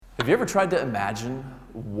Have you ever tried to imagine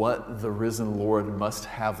what the risen Lord must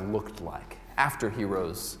have looked like after he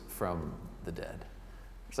rose from the dead?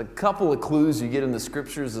 There's a couple of clues you get in the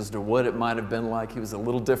scriptures as to what it might have been like. He was a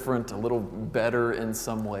little different, a little better in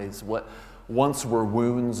some ways. What once were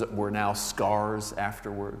wounds were now scars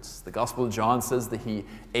afterwards. The Gospel of John says that he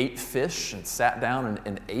ate fish and sat down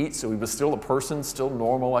and ate, so he was still a person, still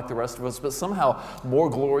normal like the rest of us, but somehow more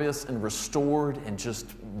glorious and restored and just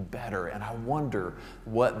better. And I wonder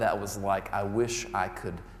what that was like. I wish I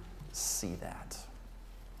could see that.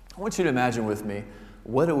 I want you to imagine with me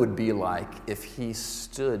what it would be like if he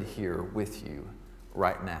stood here with you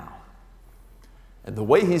right now. And the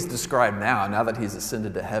way he's described now that he's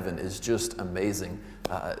ascended to heaven, is just amazing.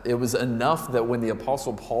 It was enough that when the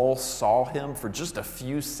Apostle Paul saw him for just a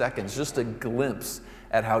few seconds, just a glimpse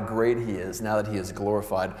at how great he is now that he is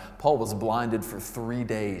glorified, Paul was blinded for 3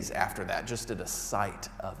 days after that, just at a sight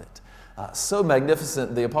of it. So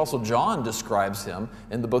magnificent, the Apostle John describes him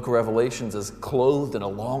in the book of Revelations as clothed in a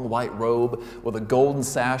long white robe with a golden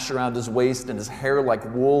sash around his waist and his hair like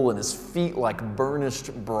wool and his feet like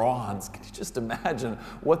burnished bronze. Can you just imagine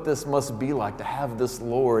what this must be like to have this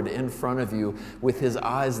Lord in front of you with his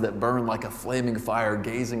eyes that burn like a flaming fire,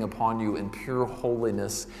 gazing upon you in pure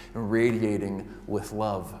holiness and radiating with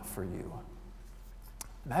love for you?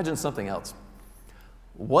 Imagine something else.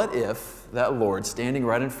 What if that Lord standing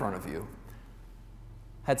right in front of you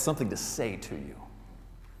had something to say to you?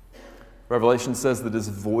 Revelation says that his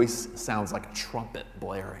voice sounds like a trumpet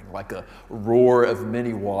blaring, like a roar of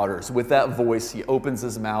many waters. With that voice, he opens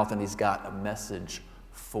his mouth and he's got a message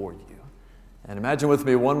for you. And imagine with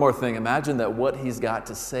me one more thing. Imagine that what he's got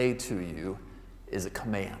to say to you is a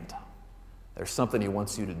command. There's something he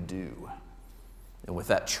wants you to do. And with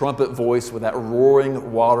that trumpet voice, with that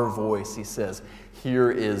roaring water voice, he says,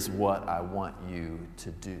 "Here is what I want you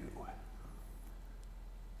to do."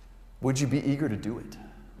 Would you be eager to do it?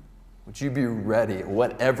 Would you be ready?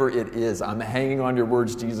 Whatever it is, I'm hanging on your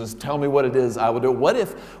words, Jesus. Tell me what it is, I will do it. What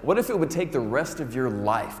if it would take the rest of your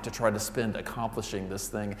life to try to spend accomplishing this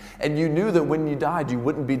thing, and you knew that when you died, you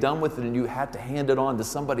wouldn't be done with it, and you had to hand it on to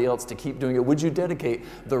somebody else to keep doing it? Would you dedicate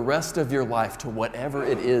the rest of your life to whatever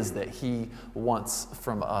it is that he wants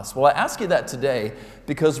from us? Well, I ask you that today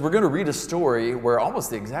because we're going to read a story where almost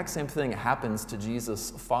the exact same thing happens to Jesus'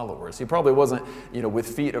 followers. He probably wasn't, with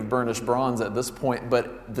feet of burnished bronze at this point,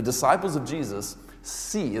 but the disciples of Jesus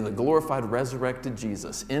see the glorified, resurrected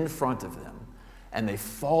Jesus in front of them, and they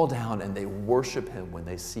fall down and they worship him when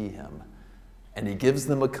they see him. And he gives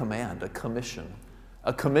them a command, a commission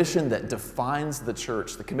that defines the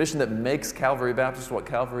church, the commission that makes Calvary Baptist what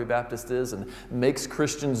Calvary Baptist is and makes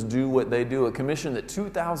Christians do what they do, a commission that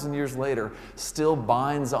 2,000 years later still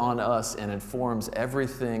binds on us and informs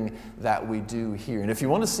everything that we do here. And if you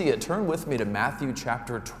want to see it, turn with me to Matthew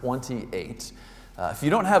chapter 28. If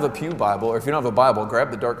you don't have a pew Bible, or if you don't have a Bible,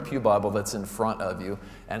 grab the dark pew Bible that's in front of you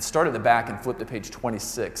and start at the back and flip to page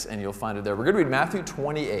 26 and you'll find it there. We're going to read Matthew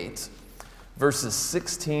 28, verses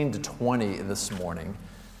 16 to 20 this morning.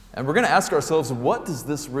 And we're going to ask ourselves, what does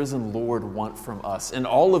this risen Lord want from us? In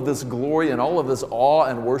all of this glory and all of this awe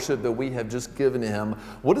and worship that we have just given him,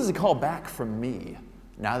 what does he call back from me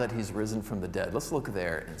now that he's risen from the dead? Let's look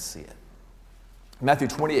there and see it. Matthew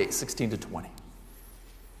 28, 16 to 20.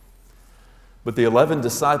 But the 11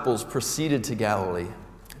 disciples proceeded to Galilee,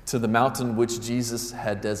 to the mountain which Jesus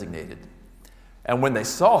had designated. And when they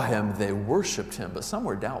saw him, they worshipped him, but some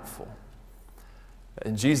were doubtful.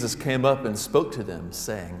 And Jesus came up and spoke to them,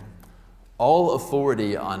 saying, "All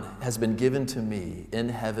authority has been given to me in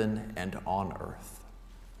heaven and on earth.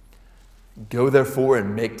 Go therefore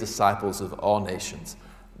and make disciples of all nations,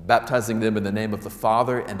 baptizing them in the name of the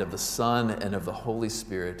Father and of the Son and of the Holy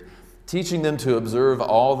Spirit, teaching them to observe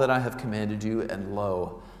all that I have commanded you, and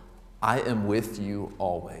lo, I am with you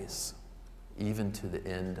always, even to the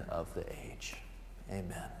end of the age."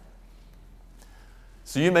 Amen.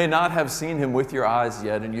 So you may not have seen him with your eyes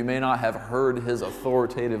yet, and you may not have heard his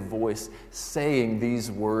authoritative voice saying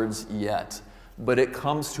these words yet, but it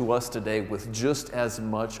comes to us today with just as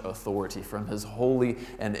much authority from his holy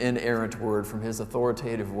and inerrant word, from his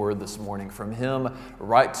authoritative word this morning, from him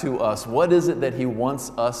right to us. What is it that he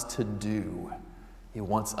wants us to do? He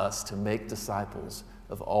wants us to make disciples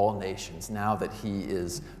of all nations now that he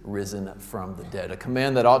is risen from the dead. A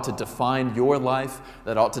command that ought to define your life,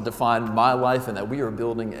 that ought to define my life, and that we are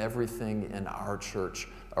building everything in our church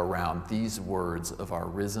around these words of our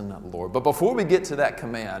risen Lord. But before we get to that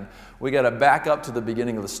command, we got to back up to the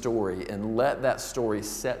beginning of the story and let that story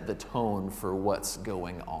set the tone for what's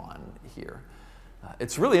going on here.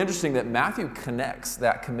 It's really interesting that Matthew connects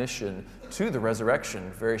that commission to the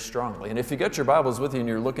resurrection very strongly. And if you got your Bibles with you and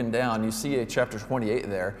you're looking down, you see chapter 28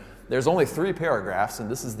 there. There's only 3 paragraphs, and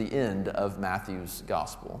this is the end of Matthew's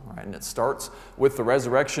gospel, right? And it starts with the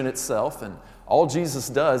resurrection itself, and all Jesus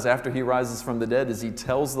does after he rises from the dead is he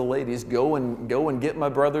tells the ladies, go and get my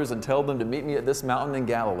brothers and tell them to meet me at this mountain in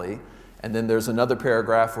Galilee. And then there's another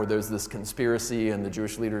paragraph where there's this conspiracy and the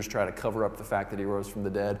Jewish leaders try to cover up the fact that he rose from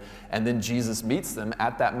the dead. And then Jesus meets them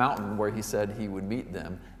at that mountain where he said he would meet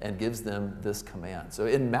them and gives them this command. So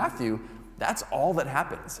in Matthew, that's all that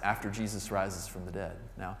happens after Jesus rises from the dead.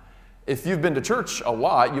 Now, if you've been to church a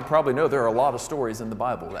lot, you probably know there are a lot of stories in the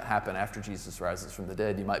Bible that happen after Jesus rises from the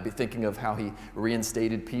dead. You might be thinking of how he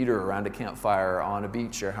reinstated Peter around a campfire on a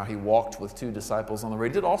beach, or how he walked with 2 disciples on the road.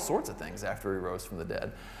 He did all sorts of things after he rose from the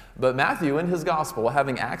dead. But Matthew, in his gospel,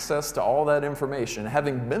 having access to all that information,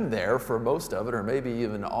 having been there for most of it, or maybe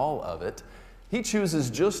even all of it, he chooses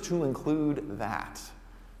just to include that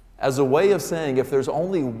as a way of saying, if there's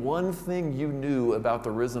only one thing you knew about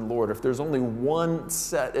the risen Lord, if there's only one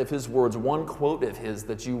set of his words, one quote of his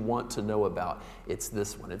that you want to know about, it's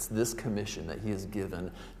this one. It's this commission that he has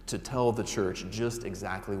given to tell the church just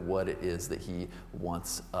exactly what it is that he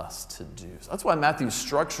wants us to do. So that's why Matthew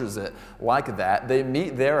structures it like that. They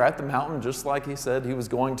meet there at the mountain, just like he said he was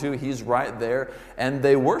going to. He's right there, and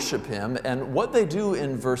they worship him. And what they do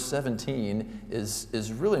in verse 17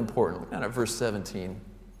 is really important. Look down at verse 17.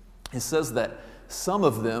 It says that some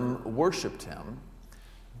of them worshiped him,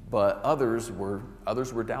 but others were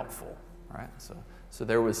doubtful. Right? So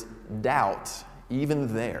there was doubt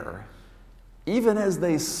even there, even as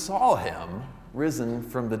they saw him risen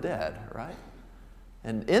from the dead. Right?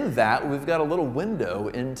 And in that, we've got a little window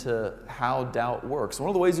into how doubt works. One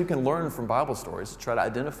of the ways you can learn from Bible stories is to try to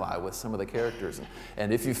identify with some of the characters.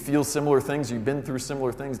 And if you feel similar things, you've been through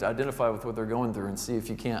similar things, to identify with what they're going through and see if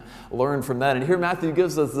you can't learn from that. And here Matthew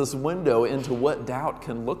gives us this window into what doubt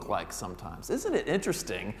can look like sometimes. Isn't it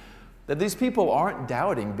interesting that these people aren't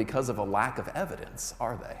doubting because of a lack of evidence,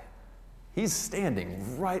 are they? He's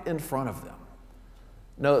standing right in front of them.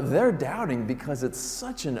 No, they're doubting because it's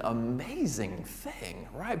such an amazing thing,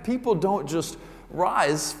 right? People don't just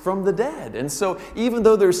rise from the dead. And so even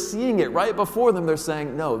though they're seeing it right before them, they're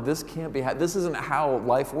saying, no, this can't be, this isn't how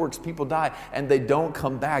life works. People die and they don't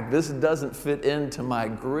come back. This doesn't fit into my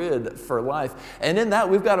grid for life. And in that,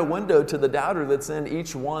 we've got a window to the doubter that's in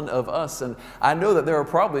each one of us. And I know that there are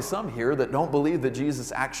probably some here that don't believe that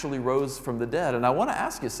Jesus actually rose from the dead. And I want to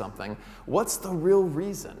ask you something. What's the real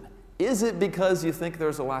reason? Is it because you think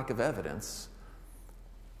there's a lack of evidence?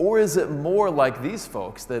 Or is it more like these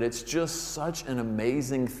folks, that it's just such an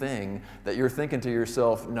amazing thing that you're thinking to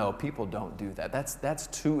yourself, no, people don't do that. That's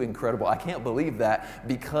too incredible. I can't believe that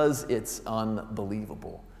because it's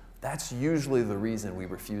unbelievable. That's usually the reason we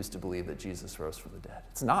refuse to believe that Jesus rose from the dead.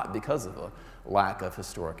 It's not because of a lack of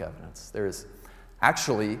historic evidence. There is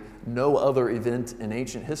actually no other event in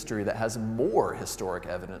ancient history that has more historic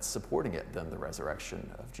evidence supporting it than the resurrection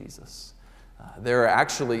of Jesus. There are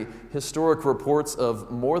actually historic reports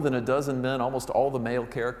of more than a dozen men, almost all the male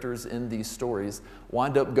characters in these stories,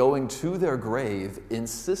 wind up going to their grave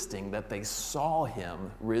insisting that they saw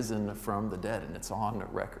him risen from the dead, and it's on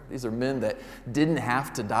record. These are men that didn't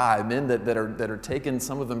have to die, men that are taken,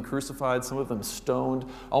 some of them crucified, some of them stoned.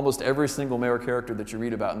 Almost every single male character that you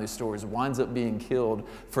read about in these stories winds up being killed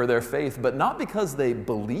for their faith, but not because they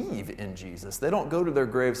believe in Jesus. They don't go to their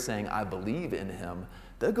grave saying, I believe in him.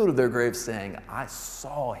 They'll go to their grave saying, I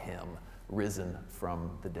saw him risen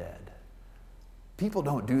from the dead. People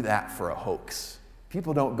don't do that for a hoax.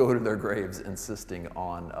 People don't go to their graves insisting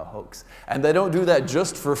on a hoax. And they don't do that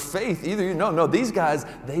just for faith either. No, these guys,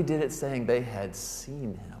 they did it saying they had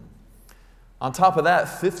seen him. On top of that,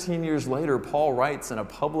 15 years later, Paul writes in a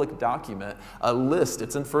public document a list.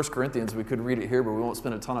 It's in 1 Corinthians. We could read it here, but we won't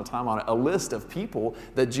spend a ton of time on it. A list of people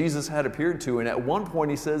that Jesus had appeared to. And at one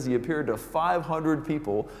point, he says he appeared to 500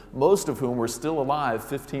 people, most of whom were still alive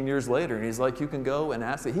 15 years later. And he's like, you can go and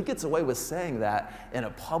ask it. He gets away with saying that in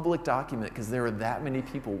a public document because there were that many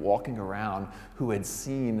people walking around who had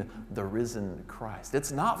seen the risen Christ.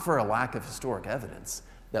 It's not for a lack of historic evidence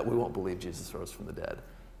that we won't believe Jesus rose from the dead.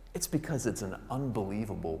 It's because it's an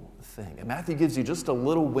unbelievable thing. And Matthew gives you just a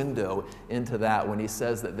little window into that when he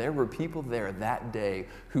says that there were people there that day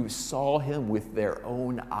who saw him with their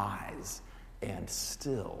own eyes and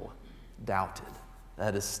still doubted.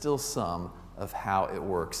 That is still some of how it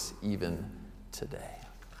works even today.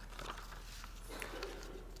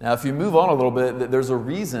 Now, if you move on a little bit, there's a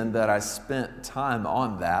reason that I spent time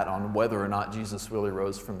on that, on whether or not Jesus really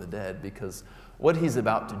rose from the dead, because What he's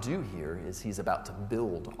about to do here is he's about to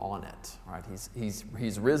build on it, right? He's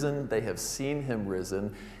risen, they have seen him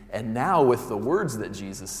risen, and now with the words that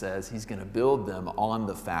Jesus says, he's going to build them on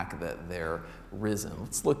the fact that they're risen.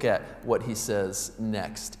 Let's look at what he says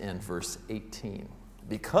next in verse 18.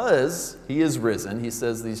 Because he is risen, he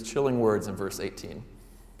says these chilling words in verse 18.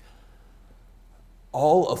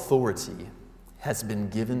 All authority has been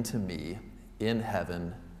given to me in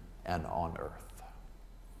heaven and on earth.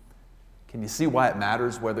 Can you see why it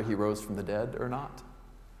matters whether he rose from the dead or not?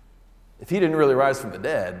 If he didn't really rise from the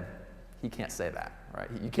dead, he can't say that, right?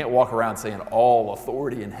 You can't walk around saying all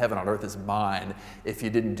authority in heaven and on earth is mine if you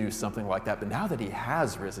didn't do something like that. But now that he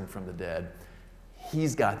has risen from the dead,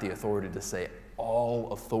 he's got the authority to say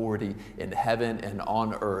all authority in heaven and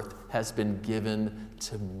on earth has been given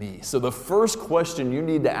to me. So the first question you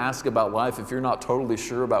need to ask about life, if you're not totally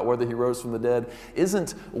sure about whether he rose from the dead,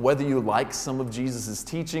 isn't whether you like some of Jesus'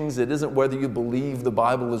 teachings. It isn't whether you believe the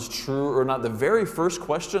Bible is true or not. The very first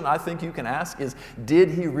question I think you can ask is, did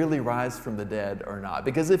he really rise from the dead or not?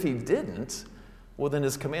 Because if he didn't, well, then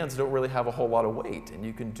his commands don't really have a whole lot of weight, and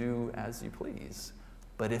you can do as you please.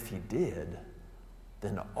 But if he did,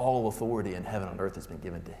 then all authority in heaven and earth has been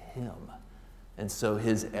given to him. And so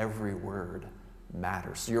his every word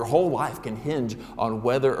matters. So your whole life can hinge on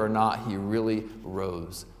whether or not he really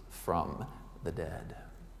rose from the dead.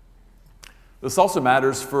 This also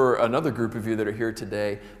matters for another group of you that are here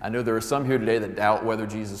today. I know there are some here today that doubt whether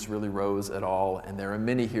Jesus really rose at all, and there are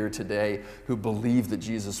many here today who believe that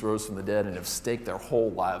Jesus rose from the dead and have staked their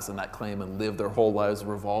whole lives on that claim and lived their whole lives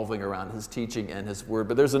revolving around his teaching and his word.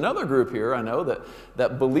 But there's another group here, I know,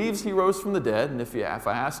 that believes he rose from the dead, and if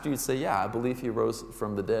I asked you, you'd say, yeah, I believe he rose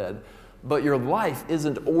from the dead, but your life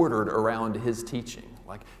isn't ordered around his teaching.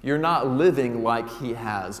 Like, you're not living like he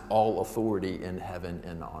has all authority in heaven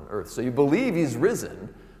and on earth. So you believe he's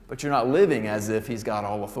risen, but you're not living as if he's got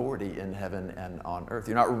all authority in heaven and on earth.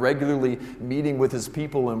 You're not regularly meeting with his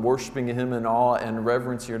people and worshiping him in awe and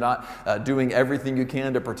reverence. You're not doing everything you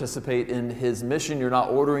can to participate in his mission. You're not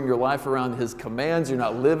ordering your life around his commands. You're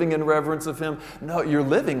not living in reverence of him. No, you're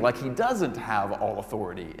living like he doesn't have all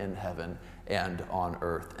authority in heaven and on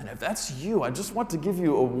earth. And if that's you, I just want to give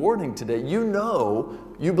you a warning today. You know,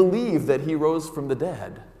 you believe that he rose from the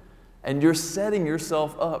dead, and you're setting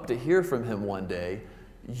yourself up to hear from him one day.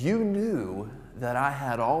 You knew that I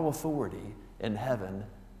had all authority in heaven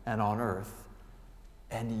and on earth,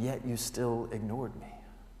 and yet you still ignored me.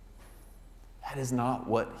 That is not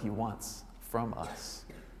what he wants from us.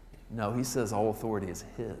 No, he says all authority is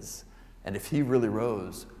his. And if he really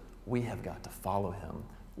rose, we have got to follow him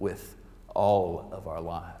with all of our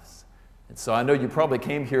lives. And so I know you probably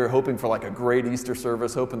came here hoping for like a great Easter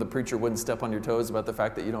service, hoping the preacher wouldn't step on your toes about the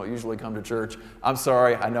fact that you don't usually come to church. I'm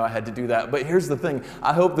sorry, I know I had to do that. But here's the thing.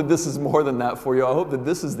 I hope that this is more than that for you. I hope that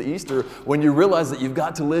this is the Easter when you realize that you've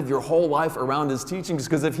got to live your whole life around his teachings,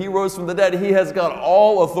 because if he rose from the dead, he has got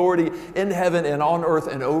all authority in heaven and on earth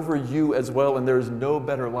and over you as well. And there's no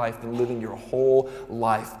better life than living your whole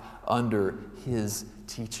life under his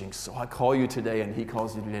teaching. So I call you today, and he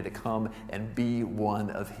calls you today, to come and be one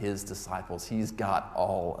of his disciples. He's got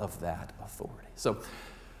all of that authority. So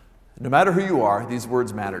no matter who you are, these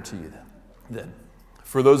words matter to you then.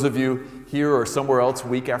 For those of you here or somewhere else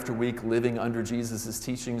week after week living under Jesus'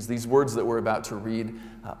 teachings, these words that we're about to read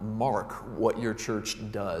mark what your church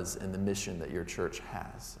does and the mission that your church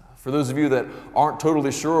has. For those of you that aren't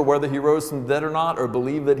totally sure whether he rose from the dead or not, or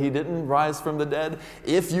believe that he didn't rise from the dead,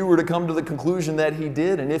 if you were to come to the conclusion that he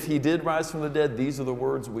did, and if he did rise from the dead, these are the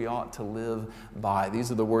words we ought to live by.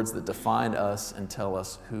 These are the words that define us and tell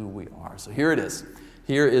us who we are. So here it is.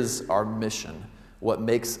 Here is our mission. What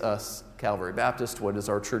makes us Calvary Baptist? What is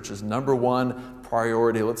our church's number one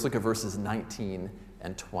priority? Let's look at verses 19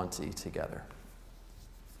 and 20 together.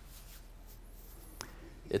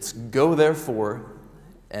 It's go therefore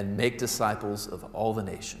and make disciples of all the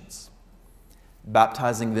nations,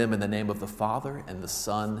 baptizing them in the name of the Father and the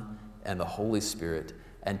Son and the Holy Spirit,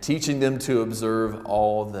 and teaching them to observe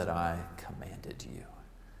all that I commanded you.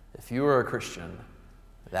 If you are a Christian,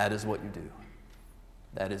 that is what you do.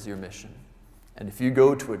 That is your mission. And if you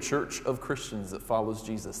go to a church of Christians that follows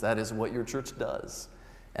Jesus, that is what your church does,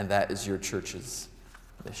 and that is your church's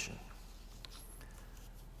mission.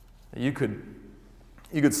 You could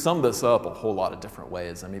You could sum this up a whole lot of different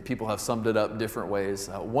ways. I mean, people have summed it up different ways.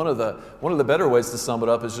 One of the better ways to sum it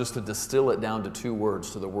up is just to distill it down to two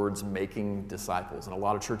words, to the words making disciples. And a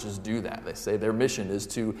lot of churches do that. They say their mission is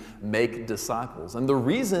to make disciples. And the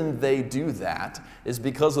reason they do that is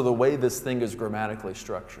because of the way this thing is grammatically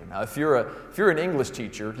structured. Now, if you're an English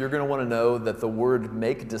teacher, you're going to want to know that the word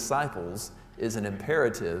make disciples is an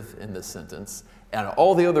imperative in this sentence, and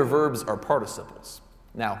all the other verbs are participles.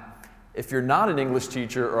 Now, if you're not an English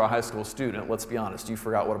teacher or a high school student, let's be honest, you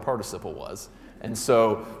forgot what a participle was. And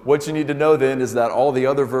so what you need to know then is that all the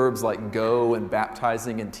other verbs like go and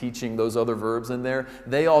baptizing and teaching, those other verbs in there,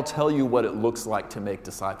 they all tell you what it looks like to make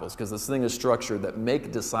disciples, because this thing is structured that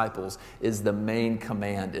make disciples is the main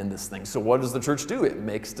command in this thing. So what does the church do? It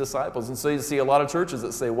makes disciples. And so you see a lot of churches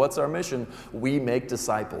that say, what's our mission? We make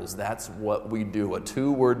disciples. That's what we do. A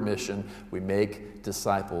two-word mission. We make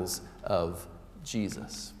disciples of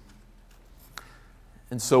Jesus.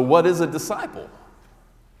 And so what is a disciple?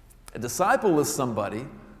 A disciple is somebody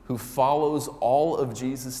who follows all of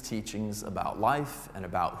Jesus' teachings about life and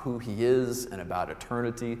about who he is and about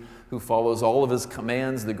eternity, who follows all of his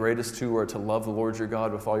commands. The greatest two are to love the Lord your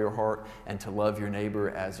God with all your heart and to love your neighbor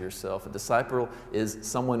as yourself. A disciple is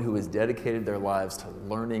someone who has dedicated their lives to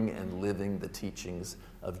learning and living the teachings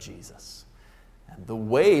of Jesus. And the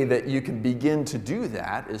way that you can begin to do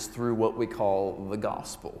that is through what we call the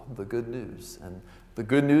gospel, the good news. And the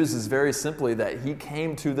good news is very simply that he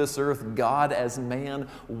came to this earth, God as man,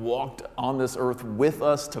 walked on this earth with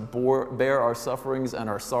us to bear our sufferings and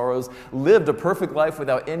our sorrows, lived a perfect life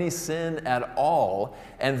without any sin at all,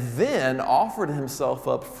 and then offered himself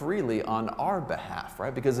up freely on our behalf,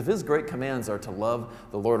 right? Because if his great commands are to love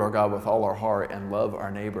the Lord our God with all our heart and love our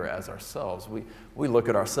neighbor as ourselves, we look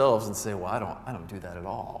at ourselves and say, well, I don't do that at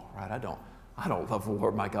all, right? I don't love the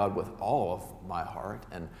Lord my God with all of my heart,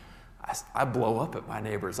 and I blow up at my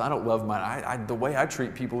neighbors. I don't love the way I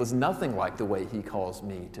treat people is nothing like the way he calls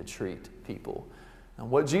me to treat people. And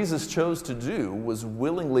what Jesus chose to do was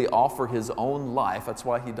willingly offer his own life, that's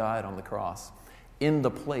why he died on the cross, in the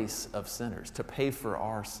place of sinners, to pay for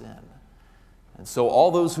our sin. And so all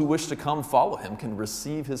those who wish to come follow him can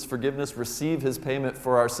receive his forgiveness, receive his payment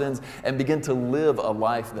for our sins, and begin to live a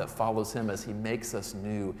life that follows him as he makes us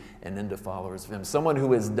new and into followers of him. Someone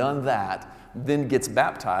who has done that then gets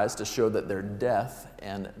baptized to show that their death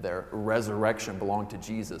and their resurrection belong to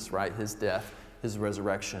Jesus, right? His death, his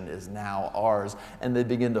resurrection is now ours, and they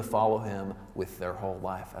begin to follow him with their whole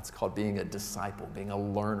life. That's called being a disciple, being a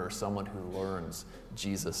learner, someone who learns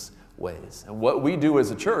Jesus' ways. And what we do as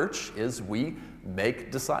a church is we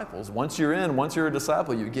make disciples. Once you're a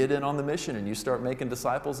disciple, you get in on the mission and you start making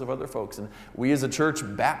disciples of other folks. And we as a church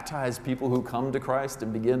baptize people who come to Christ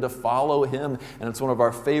and begin to follow him, and it's one of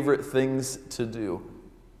our favorite things to do.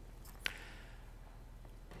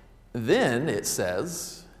 Then it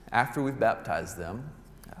says, after we've baptized them,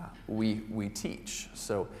 we teach.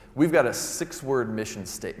 So we've got a 6-word mission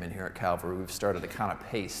statement here at Calvary. We've started to kind of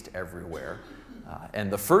paste everywhere.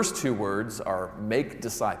 And the first 2 words are make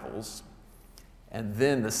disciples. And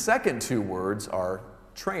then the second 2 words are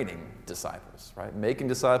training disciples, right? Making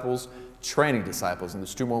disciples, training disciples. And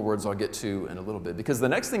there's 2 more words I'll get to in a little bit. Because the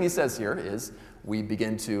next thing he says here is we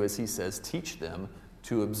begin to, as he says, teach them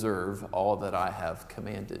to observe all that I have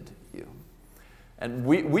commanded you. And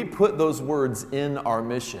we put those words in our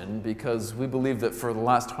mission because we believe that for the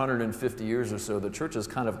last 150 years or so, the church has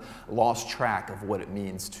kind of lost track of what it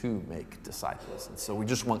means to make disciples. And so we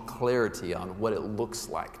just want clarity on what it looks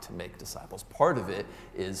like to make disciples. Part of it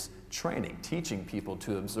is training, teaching people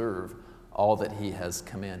to observe all that he has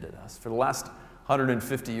commanded us. For the last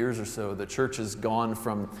 150 years or so, the church has gone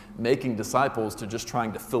from making disciples to just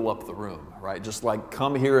trying to fill up the room, right? Just like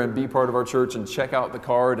come here and be part of our church and check out the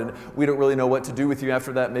card, and we don't really know what to do with you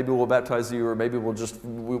after that. Maybe we'll baptize you, or maybe we'll just,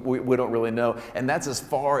 we don't really know. And that's as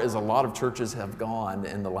far as a lot of churches have gone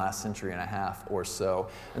in the last century and a half or so.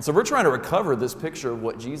 And so we're trying to recover this picture of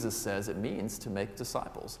what Jesus says it means to make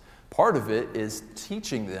disciples. Part of it is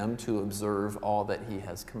teaching them to observe all that he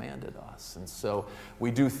has commanded us. And so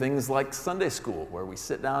we do things like Sunday school, where we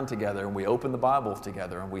sit down together and we open the Bible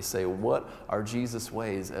together and we say, what are Jesus'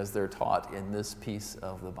 ways as they're taught in this piece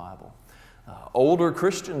of the Bible? Older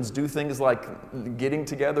Christians do things like getting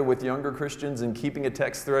together with younger Christians and keeping a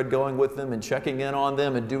text thread going with them and checking in on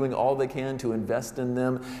them and doing all they can to invest in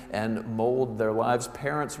them and mold their lives.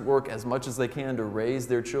 Parents work as much as they can to raise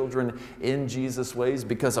their children in Jesus' ways,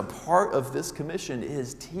 because a part of this commission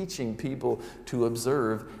is teaching people to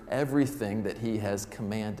observe everything that he has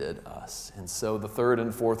commanded us. And so the 3rd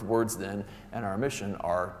and 4th words then in our mission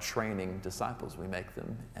are training disciples. We make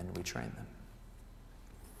them and we train them.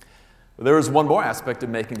 But there is one more aspect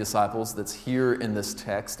of making disciples that's here in this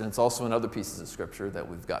text, and it's also in other pieces of Scripture that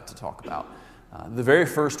we've got to talk about. The very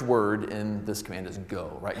first word in this command is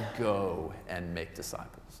go, right? Go and make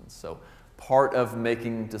disciples. And so part of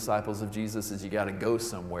making disciples of Jesus is you got to go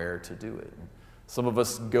somewhere to do it. And some of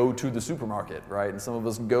us go to the supermarket, right? And some of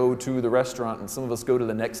us go to the restaurant, and some of us go to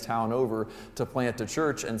the next town over to plant a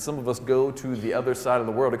church, and some of us go to the other side of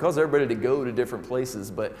the world. It calls everybody to go to different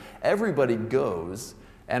places, but everybody goes.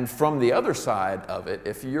 And from the other side of it,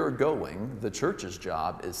 if you're going, the church's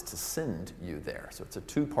job is to send you there. So it's a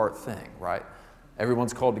two-part thing, right?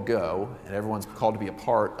 Everyone's called to go, and everyone's called to be a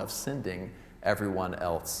part of sending everyone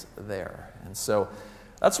else there. And so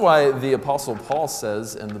that's why the Apostle Paul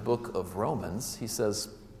says in the book of Romans, he says,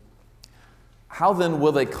 "How then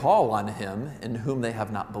will they call on him in whom they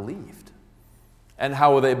have not believed? And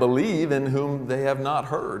how will they believe in whom they have not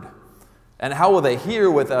heard? And how will they hear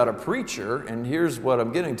without a preacher?" And here's what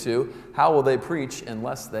I'm getting to. "How will they preach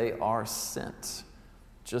unless they are sent?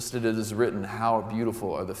 Just as it is written, how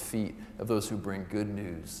beautiful are the feet of those who bring good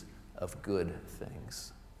news of good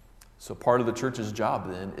things." So part of the church's job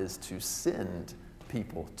then is to send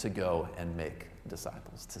people to go and make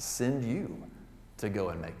disciples, to send you to go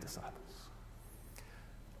and make disciples.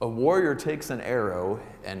 A warrior takes an arrow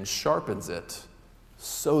and sharpens it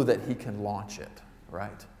so that he can launch it,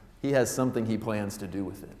 right? He has something he plans to do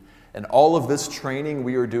with it. And all of this training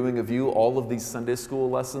we are doing of you, all of these Sunday school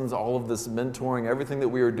lessons, all of this mentoring, everything that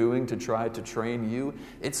we are doing to try to train you,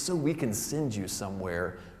 it's so we can send you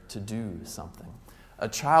somewhere to do something. A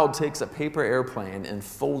child takes a paper airplane and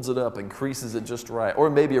folds it up and creases it just right.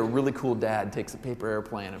 Or maybe a really cool dad takes a paper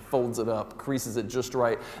airplane and folds it up, creases it just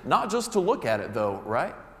right. Not just to look at it though,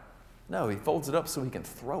 right? No, he folds it up so he can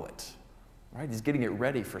throw it, right? He's getting it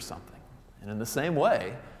ready for something. And in the same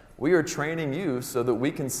way, we are training you so that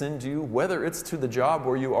we can send you, whether it's to the job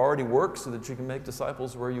where you already work so that you can make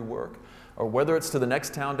disciples where you work, or whether it's to the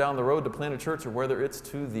next town down the road to plant a church, or whether it's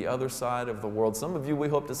to the other side of the world. Some of you we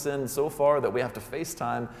hope to send so far that we have to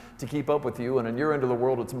FaceTime to keep up with you, and in your end of the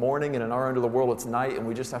world it's morning, and in our end of the world it's night, and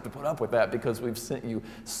we just have to put up with that because we've sent you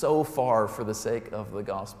so far for the sake of the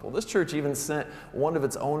gospel. This church even sent one of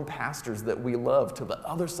its own pastors that we love to the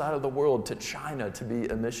other side of the world, to China, to be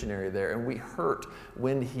a missionary there, and we hurt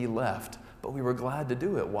when he left. But we were glad to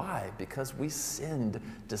do it. Why? Because we send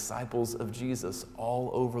disciples of Jesus all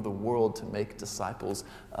over the world to make disciples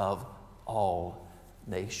of all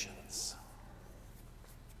nations.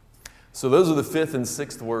 So those are the fifth and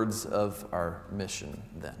sixth words of our mission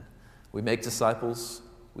then. We make disciples,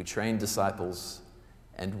 we train disciples,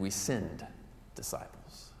 and we send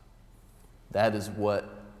disciples. That is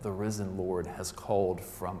what the risen Lord has called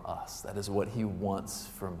from us. That is what he wants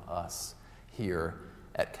from us here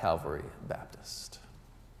at Calvary Baptist.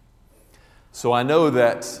 So I know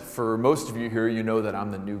that for most of you here, you know that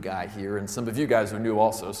I'm the new guy here, and some of you guys are new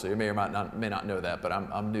also, so you may or may not know that, but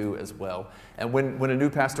I'm new as well. And when a new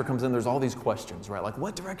pastor comes in, there's all these questions, right? Like,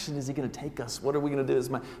 what direction is he going to take us? What are we going to do? Is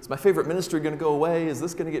my favorite ministry going to go away? Is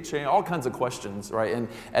this going to get changed? All kinds of questions, right?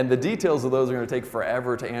 And the details of those are going to take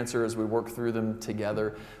forever to answer as we work through them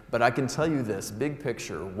together. But I can tell you this, big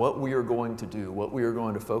picture, what we are going to do, what we are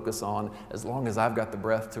going to focus on, as long as I've got the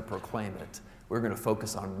breath to proclaim it, we're going to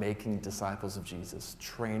focus on making disciples of Jesus,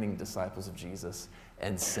 training disciples of Jesus,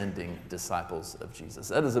 and sending disciples of Jesus.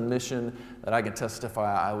 That is a mission that I can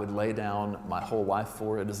testify I would lay down my whole life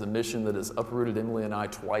for. It is a mission that has uprooted Emily and I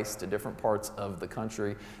twice to different parts of the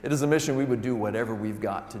country. It is a mission we would do whatever we've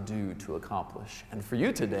got to do to accomplish. And for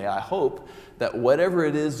you today, I hope that whatever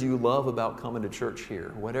it is you love about coming to church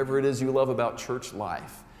here, whatever it is you love about church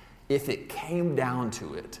life, if it came down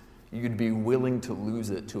to it, you'd be willing to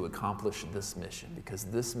lose it to accomplish this mission, because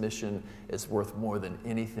this mission is worth more than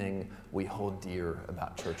anything we hold dear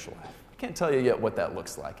about church life. I can't tell you yet what that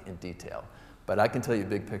looks like in detail, but I can tell you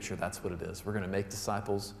big picture, that's what it is. We're going to make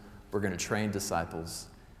disciples, we're going to train disciples,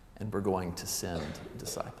 and we're going to send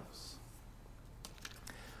disciples.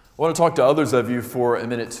 I want to talk to others of you for a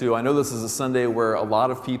minute too. I know this is a Sunday where a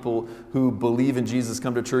lot of people who believe in Jesus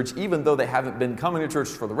come to church, even though they haven't been coming to church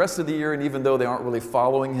for the rest of the year, and even though they aren't really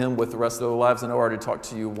following him with the rest of their lives. I know I already talked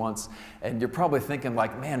to you once, and you're probably thinking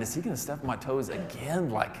like, man, is he going to step on my toes again?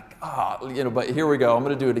 But here we go. I'm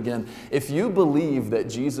going to do it again. If you believe that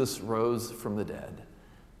Jesus rose from the dead,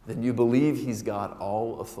 then you believe he's got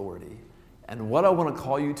all authority. And what I want to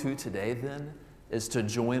call you to today then is to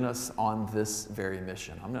join us on this very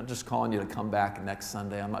mission. I'm not just calling you to come back next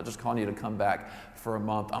Sunday. I'm not just calling you to come back for a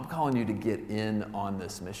month. I'm calling you to get in on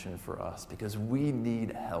this mission for us, because we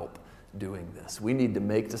need help doing this. We need to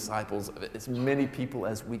make disciples of as many people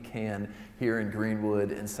as we can here in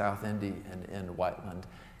Greenwood, in South Indy, and in Whiteland.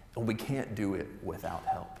 And we can't do it without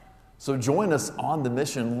help. So join us on the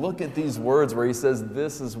mission. Look at these words where he says,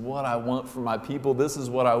 this is what I want from my people. This is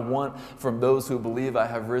what I want from those who believe I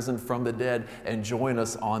have risen from the dead. And join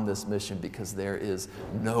us on this mission, because there is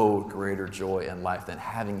no greater joy in life than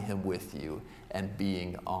having him with you and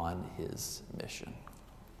being on his mission.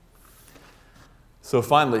 So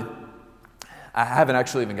finally, I haven't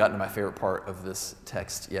actually even gotten to my favorite part of this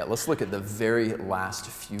text yet. Let's look at the very last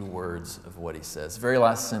few words of what he says. Very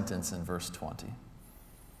last sentence in verse 20.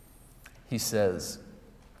 He says,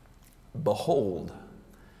 behold,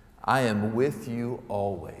 I am with you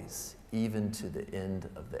always, even to the end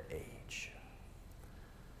of the age.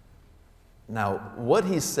 Now, what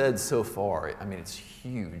he said so far, I mean, it's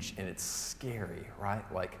huge and it's scary, right?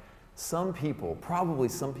 Like probably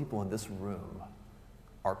some people in this room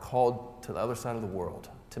are called to the other side of the world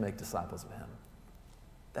to make disciples of him.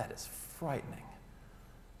 That is frightening.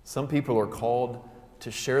 Some people are called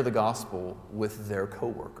to share the gospel with their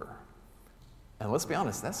coworker. And let's be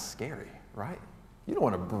honest, that's scary, right? You don't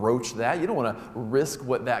want to broach that. You don't want to risk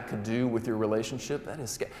what that could do with your relationship. That is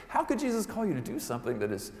scary. How could Jesus call you to do something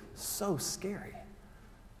that is so scary?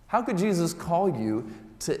 How could Jesus call you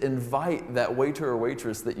to invite that waiter or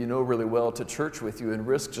waitress that you know really well to church with you and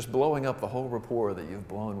risk just blowing up the whole rapport that you've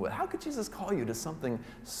blown with? How could Jesus call you to something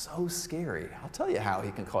so scary? I'll tell you how he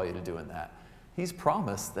can call you to doing that. He's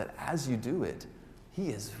promised that as you do it, he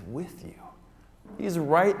is with you. He's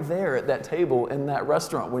right there at that table in that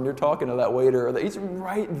restaurant when you're talking to that waiter. He's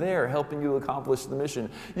right there helping you accomplish the mission.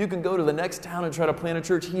 You can go to the next town and try to plant a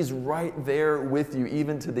church. He's right there with you,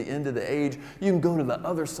 even to the end of the age. You can go to the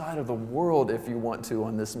other side of the world if you want to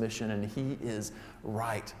on this mission, and he is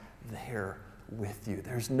right there with you.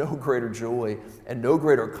 There's no greater joy and no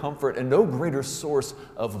greater comfort and no greater source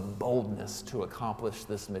of boldness to accomplish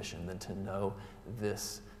this mission than to know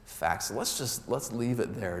this fact. So let's leave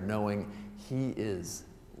it there, knowing he is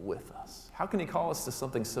with us. How can he call us to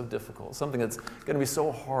something so difficult, something that's going to be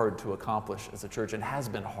so hard to accomplish as a church and has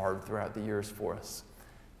been hard throughout the years for us?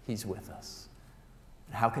 He's with us.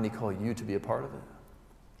 And how can he call you to be a part of it?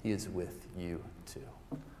 He is with you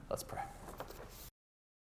too. Let's pray.